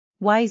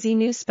Yzee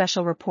News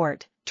Special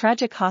Report,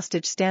 tragic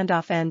hostage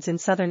standoff ends in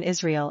southern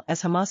Israel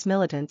as Hamas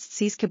militants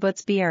seize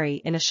Kibbutz Be'eri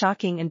in a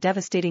shocking and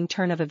devastating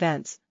turn of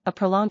events. A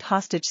prolonged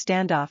hostage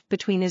standoff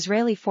between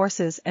Israeli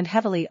forces and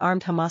heavily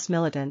armed Hamas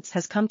militants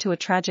has come to a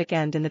tragic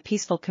end in the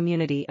peaceful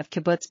community of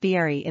Kibbutz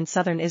Be'eri in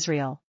southern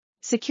Israel.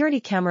 Security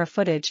camera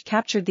footage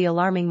captured the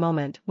alarming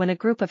moment when a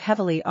group of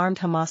heavily armed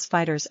Hamas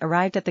fighters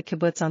arrived at the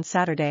kibbutz on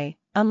Saturday,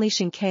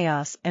 unleashing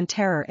chaos and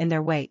terror in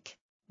their wake.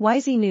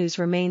 Yzee News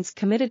remains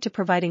committed to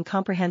providing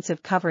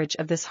comprehensive coverage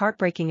of this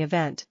heartbreaking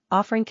event,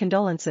 offering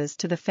condolences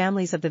to the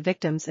families of the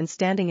victims and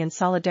standing in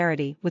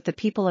solidarity with the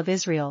people of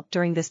Israel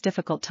during this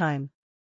difficult time.